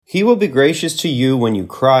He will be gracious to you when you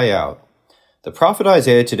cry out. The prophet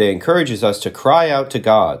Isaiah today encourages us to cry out to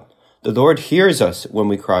God. The Lord hears us when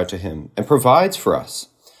we cry to him and provides for us.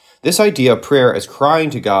 This idea of prayer as crying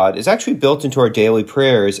to God is actually built into our daily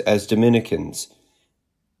prayers as Dominicans.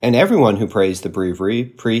 And everyone who prays the breviary,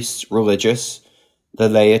 priests, religious, the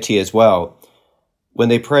laity as well, when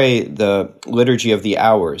they pray the liturgy of the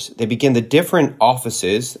hours, they begin the different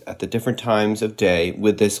offices at the different times of day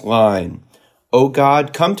with this line, "O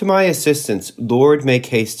God, come to my assistance. Lord, make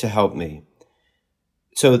haste to help me."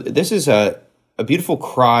 So this is a beautiful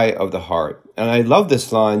cry of the heart. And I love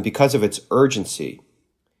this line because of its urgency.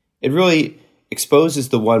 It really exposes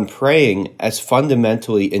the one praying as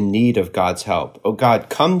fundamentally in need of God's help. "Oh God,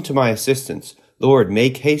 come to my assistance. Lord,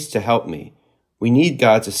 make haste to help me." We need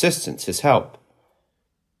God's assistance, his help.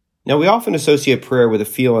 Now, we often associate prayer with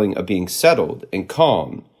a feeling of being settled and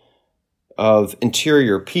calm, of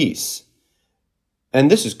interior peace. And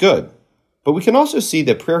this is good. But we can also see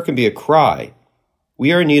that prayer can be a cry.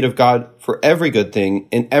 We are in need of God for every good thing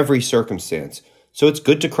in every circumstance. So it's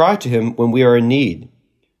good to cry to him when we are in need.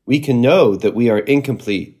 We can know that we are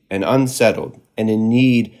incomplete and unsettled and in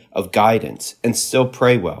need of guidance and still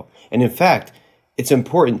pray well. And in fact, it's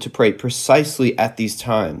important to pray precisely at these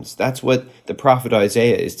times. That's what the prophet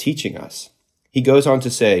Isaiah is teaching us. He goes on to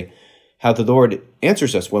say how the Lord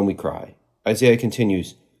answers us when we cry. Isaiah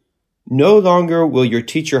continues, "No longer will your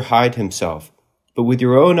teacher hide himself, but with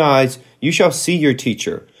your own eyes you shall see your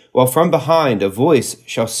teacher, while from behind a voice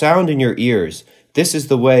shall sound in your ears, 'This is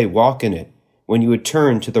the way, walk in it,' when you would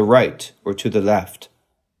turn to the right or to the left."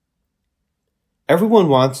 Everyone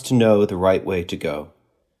wants to know the right way to go.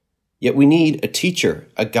 Yet we need a teacher,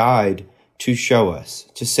 a guide to show us,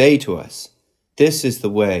 to say to us, "This is the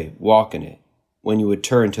way, walk in it," when you would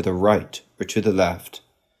turn to the right or to the left.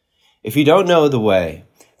 If you don't know the way,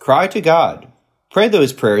 cry to God. Pray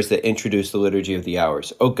those prayers that introduce the liturgy of the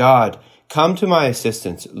hours. "O God, come to my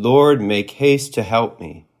assistance. Lord, make haste to help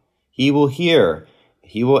me." He will hear,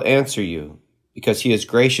 he will answer you, because he is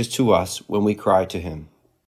gracious to us when we cry to him.